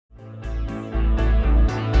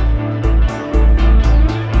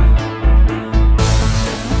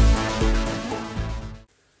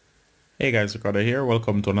Hey guys, Ricardo here.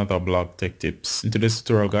 Welcome to another blog tech tips. In today's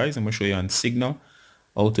tutorial guys, I'm going to show you on Signal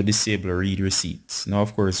how to disable read receipts. Now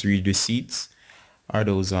of course read receipts are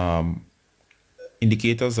those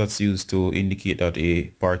indicators that's used to indicate that a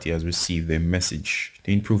party has received a message.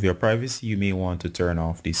 To improve your privacy, you may want to turn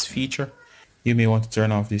off this feature. For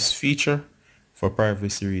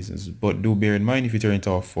privacy reasons, but do bear in mind if you turn it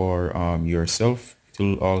off for yourself, it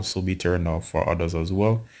will also be turned off for others as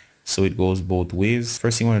well. So it goes both ways.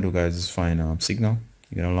 First thing you want to do guys is find Signal.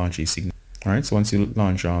 You're going to launch a Signal. Alright, so once you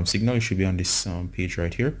launch Signal, you should be on this page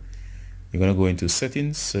right here. You're going to go into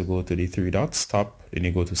settings, so go to the three dots top, then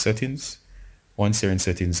you go to settings. Once you're in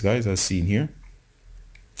settings guys, as seen here,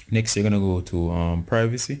 next you're going to go to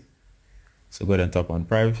privacy. So go ahead and tap on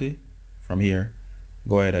privacy. From here,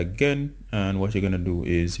 go ahead again, and what you're going to do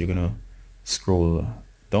is you're going to scroll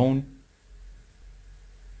down,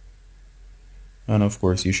 and of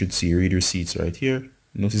course you should see read receipts right here.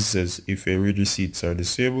 Notice it says if your read receipts are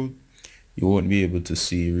disabled, you won't be able to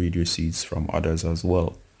see read receipts from others as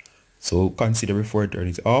well. So consider before turn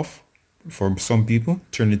it off. For some people,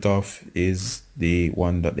 turn it off is the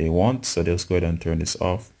one that they want, so they'll just go ahead and turn this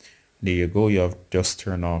off. There you go, you have just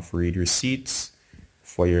turned off read receipts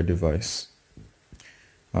for your device.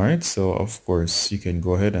 Alright, so of course you can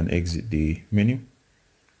go ahead and exit the menu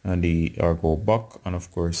and or go back, and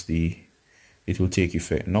of course it will take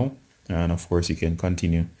effect now, and of course you can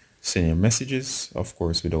continue sending messages, of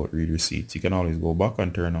course without read receipts. You can always go back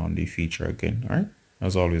and turn on the feature again. Alright,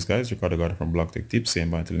 as always guys, Ricardo got it from Blog Tech Tips, saying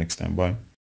bye until next time. Bye.